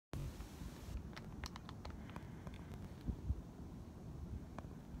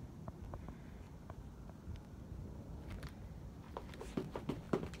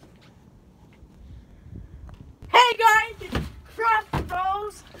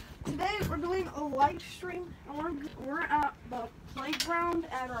doing a live stream, and we're at the playground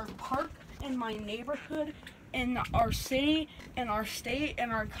at our park in my neighborhood, in our city, in our state,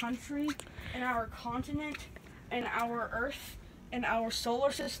 in our country, in our continent, in our Earth, in our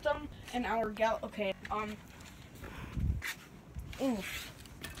solar system, in our okay. Oof.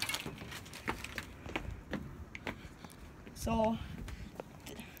 So.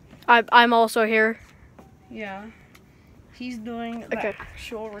 I'm also here. Yeah. He's doing the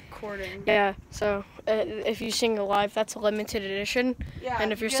actual recording. Yeah, so if you sing live, that's a limited edition. Yeah,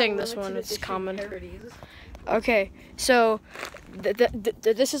 and if you're singing this one, it's common. Parodies. Okay, so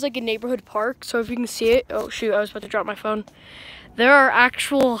this is like a neighborhood park, so if you can see it. Oh, shoot, I was about to drop my phone. There are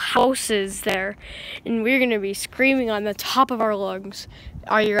actual houses there, and we're going to be screaming on the top of our lungs.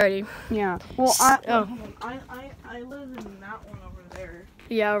 Are you ready? Yeah. Well, I live in that one over there.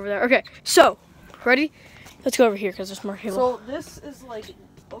 Yeah, over there. Okay, so, ready? Let's go over here because there's more people. So this is like,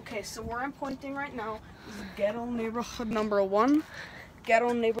 okay, so where I'm pointing right now is ghetto neighborhood number 1,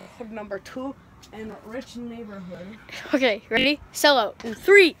 ghetto neighborhood number 2, and rich neighborhood. Okay, ready? Sell out in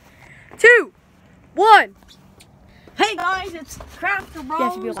 3, 2, 1. Hey guys, it's Crafter Bros. You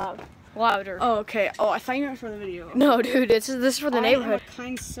have to be loud. Louder. Oh, okay. Oh, I thought you meant for the video. No, dude, this is for the neighborhood. I'm a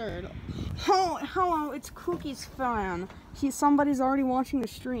kind sir. Hello, it's Cookie's fan. Somebody's already watching the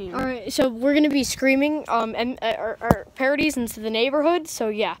stream. All right, so we're gonna be screaming our parodies into the neighborhood. So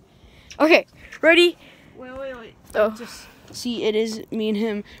yeah. Okay, ready? Wait. Oh. Just see, it is me and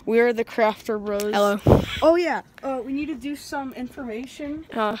him. We are the Crafter Bros. Hello. Oh yeah. We need to do some information.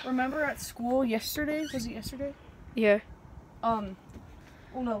 Remember at school yesterday? Was it yesterday? Yeah.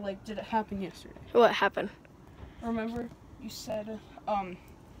 Well, no, like, did it happen yesterday? What happened? Remember, you said,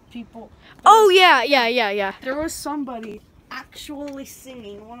 people... Oh, yeah. There was somebody actually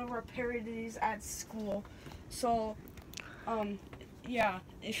singing one of our parodies at school. So, yeah,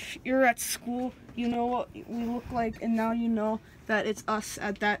 if you're at school, you know what we look like, and now you know that it's us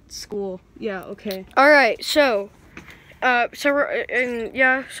at that school. Yeah, okay. All right, so we're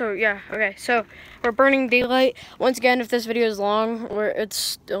burning daylight. Once again, if this video is long,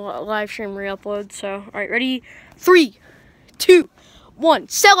 it's a live stream re-upload. So, all right, ready? 3, 2, 1,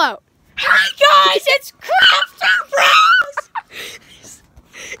 sell out. Hi guys, it's Crafter Bros.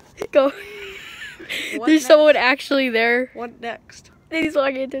 Go. There's someone actually there. What next? He's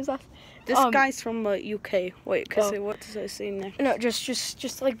walking into his house. This guy's from the UK. Wait, what does I say next? No,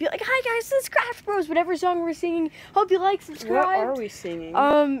 just like be like, hi guys, this is Crafter Bros. Whatever song we're singing. Hope you like, subscribe. What are we singing?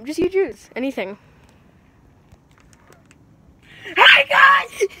 Just you choose anything. Hey guys,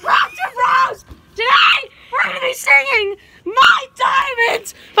 Crafter Bros. Today we're gonna be singing "My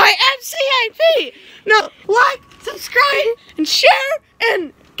Diamonds" by MCAP. No, like, subscribe, and share,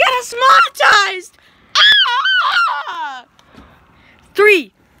 and get us monetized.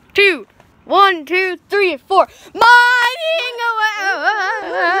 3, 2, 1, 2, 3, 4. Mining away.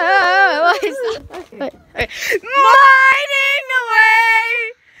 Mining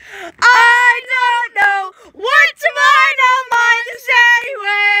away. I don't know what to mine on mine this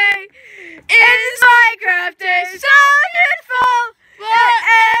anyway. Is Minecraft is so beautiful? But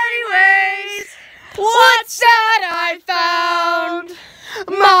anyways, what's that I found?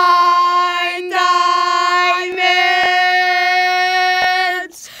 Mine diamonds.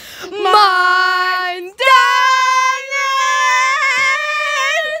 Mine diamonds.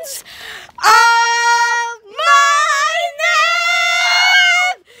 I'll mine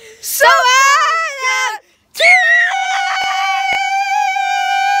them. So I got two.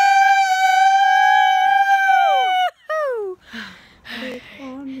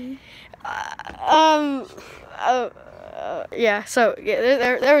 Yeah, so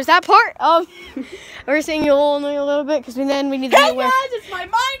yeah, there was that part. We're singing a little bit because then we need to. Hey guys, it's my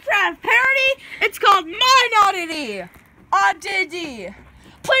Minecraft parody. It's called Mine Oddity. Oddity.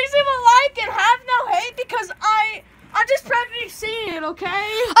 Please leave a like and have no hate because I'm just practicing it, okay?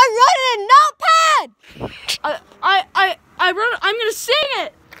 I wrote it in Notepad. I wrote. I'm gonna sing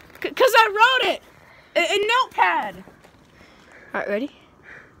it because I wrote it in Notepad. All right, ready?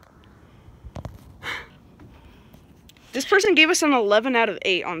 This person gave us an 11 out of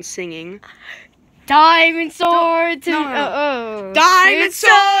 8 on singing. Diamond sword to Diamond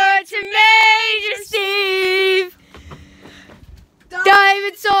sword to Major Steve.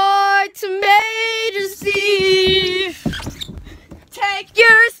 Diamond sword to Major Steve. Take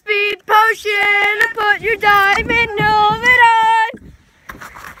your speed potion and put your diamond helmet on.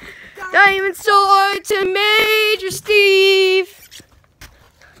 Diamond sword to Major Steve.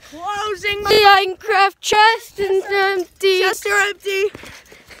 Closing the Minecraft chest is empty. Chests are empty.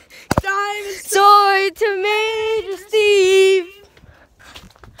 Diamond sword to Major Steve.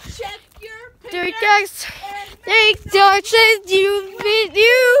 Check your Take touches you with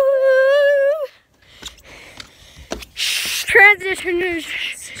you. Transition.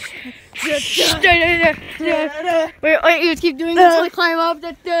 Wait, you keep doing this until I climb up.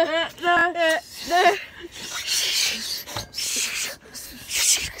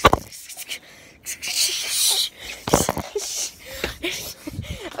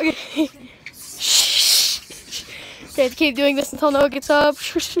 Okay. Okay, keep doing this until Noah gets up.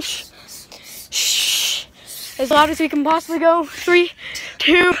 As loud as we can possibly go. 3,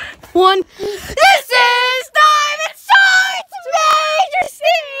 2, 1. This is time. It's time to Major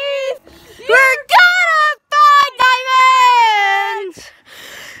Steve. We're gonna find diamonds,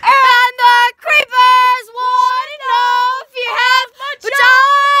 and the creepers want to know if you have much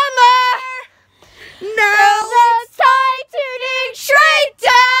armor. Now it's time to dig straight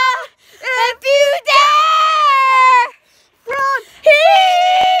down if you dare from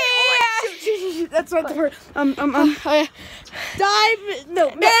here. That's not the word. Okay. Dive. No,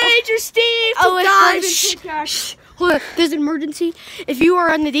 Major Steve. Oh, wait, dive shh, and pickaxe. Hold on, there's an emergency. If you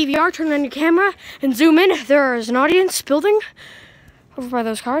are on the DVR, turn on your camera and zoom in. There is an audience building over by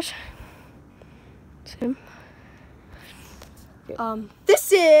those cars. Zoom.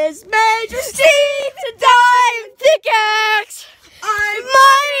 This is Major Steve To dive pickaxe. I'm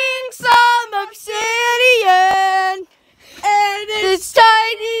Mining some obsidian. and This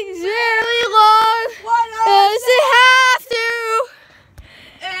tiding's really long. what Does it have to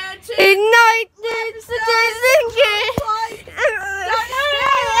and to ignite this again?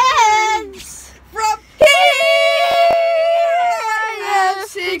 from I have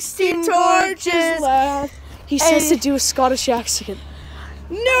 16 torches left. He says to do a Scottish accent.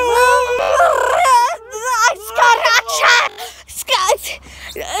 No! No.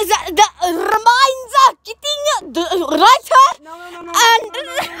 And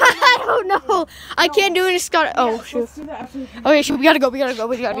I don't know. I can't do any Scottish. Oh, shoot. Let's do that after. Okay, shoot. We gotta go. We gotta do it.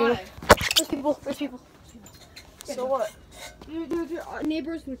 Why? There's people. So what?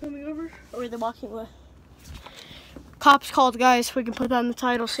 Neighbors are coming over. Or are they walking away? Cops called, guys. We can put that in the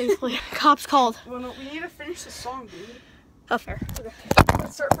title safely. Cops called. Well, no, we need to finish the song, dude. Oh, fair. Okay.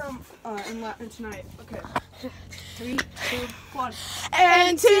 Let's start from in Latin tonight. Okay. 3, 2, 1.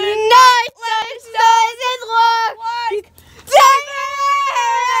 And tonight, life doesn't look like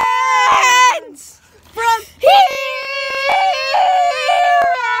diamonds. From Here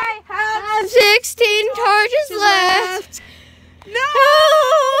I have 16 torches left. No!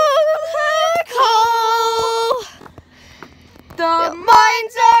 Coal. The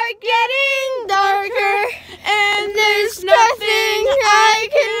mines are getting darker, and there's nothing I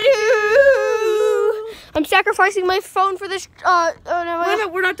can do. I'm sacrificing my phone for this. No,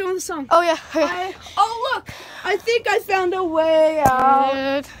 we're not doing the song. Oh yeah. Oh look! I think I found a way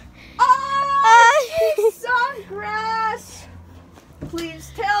out. Some grass.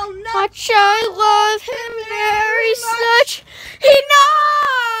 Please tell not. Much I love him very much. He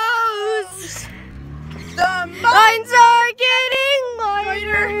knows The mines are getting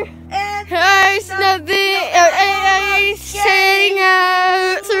lighter. and There's nothing saying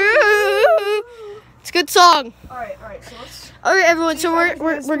out through. It's a good song. all right. So let's. All right, everyone. So we're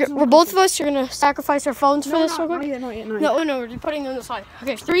both of us are gonna sacrifice our phones for this real quick. Not yet. No, we're just putting them on the side.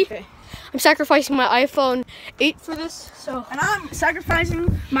 Okay, 3. Okay. I'm sacrificing my iPhone 8 for this. So And I'm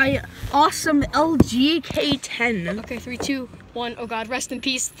sacrificing my awesome LG K10. okay, 3, 2, 1. Oh God, rest in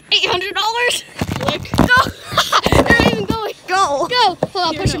peace. $800. Click. Go. They're not even going. Go. Go. Hold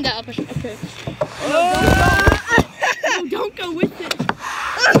on, push him down. Push him. Okay. No, don't go with it.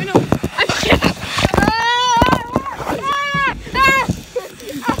 I know.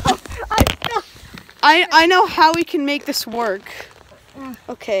 I know how we can make this work.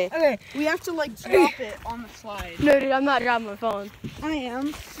 Okay. Okay. We have to like drop it on the slide. No, dude, I'm not dropping my phone. I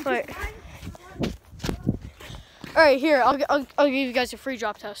am. Wait. All right, here. I'll give you guys a free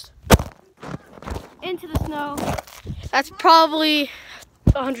drop test. Into the snow. That's probably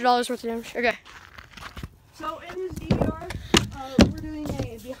 $100 worth of damage. Okay. So in this DVR, we're doing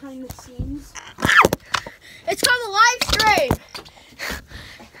a behind the scenes. It's called a live stream.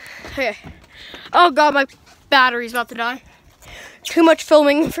 Okay. Oh God, my battery's about to die. Too much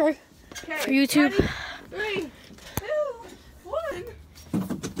filming for YouTube. Ready? 3, 2, 1.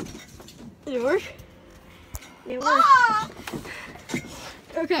 Did it work? It worked.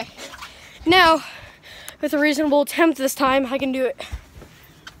 Okay. Now, with a reasonable attempt this time, I can do it.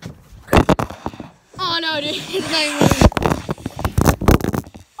 Oh no, dude. It's not even working.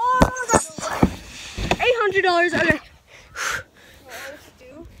 Oh, that's $800. Okay. what I like to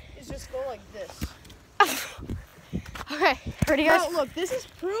do is just go like this. Okay. Ready, guys? Now, look, this is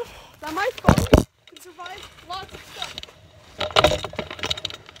proof that my phone can survive lots of stuff.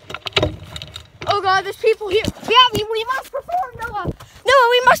 Oh God, there's people here. Yeah, we must perform, Noah. Noah,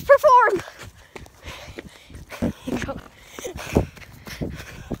 we must perform.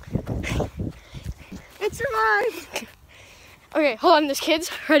 It survived. Okay, hold on, there's kids.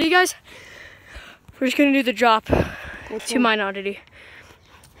 Ready, guys? We're just gonna do the drop to my oddity.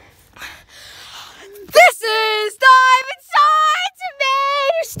 This is Dive Inside to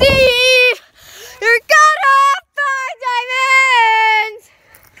Mater Steve. You're gonna find diamonds,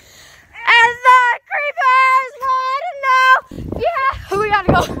 and the creepers wanna know. Yeah, we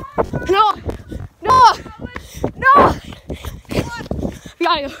gotta go. Noah, we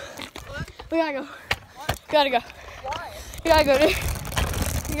gotta go. We gotta go. We gotta go. Why? We gotta go, dude.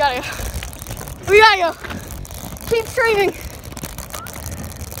 We gotta go. We gotta go. Keep streaming.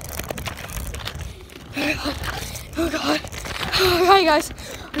 Oh God. Oh God, guys.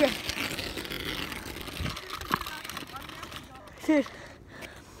 Okay. Dude,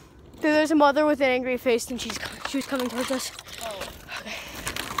 there's a mother with an angry face, and she was coming towards us. Oh.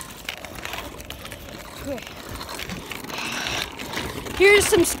 Okay. Here's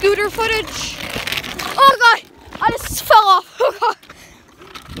some scooter footage. Oh God, I just fell off. Oh God.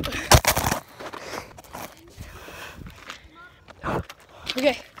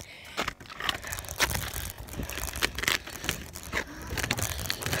 Okay.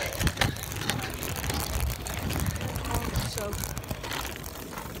 So.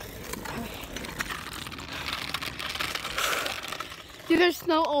 Dude, there's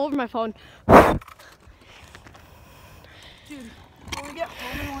snow all over my phone. Dude, when we get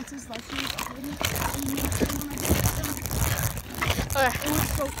home and once his lessons are over, Okay. it was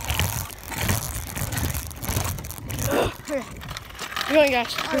so fast. Okay. We're going,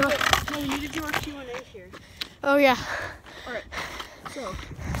 guys. We're going. No, we need to do our Q&A here. Oh yeah. Alright, so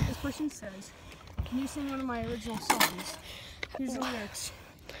this person says, can you sing one of my original songs? Here's the lyrics.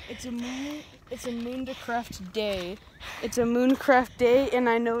 It's a Mooncraft day. It's a Mooncraft day and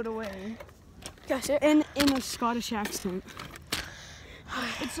I know the way. Guys, it. In a Scottish accent.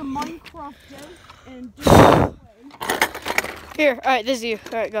 It's a Minecraft day and do you know the way? Here, all right, this is you.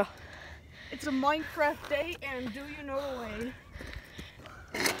 All right, go. It's a Minecraft day and do you know the way?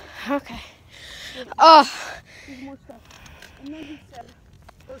 Okay. Oh, There's more stuff. And then he said,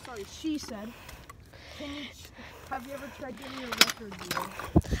 she said, have you ever tried getting a record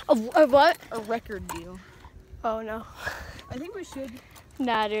deal? a what? A record deal. Oh no. I think we should.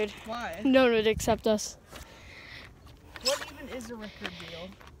 Nah, dude. Why? No one would accept us. What even is a record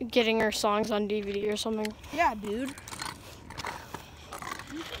deal? Getting our songs on DVD or something. Yeah, dude.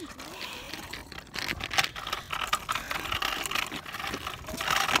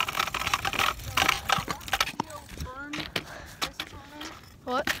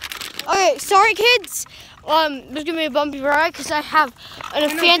 What? Okay, sorry kids. There's gonna be a bumpy ride because I have a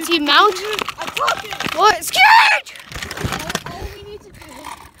fancy mount. I'm talking! What? Scared! All we need to do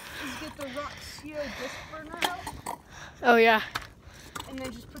is get the Roxio disc burner out Oh yeah. and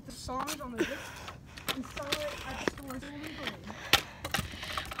then just put the songs on the disc and sell it at the stores illegally.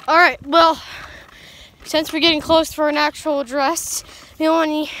 All right. Well, since we're getting close to our actual address, we don't want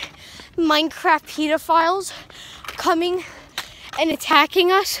any Minecraft pedophiles coming and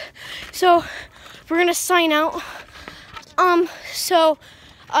attacking us. So we're gonna sign out. So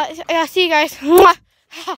I'll see you guys. Mwah.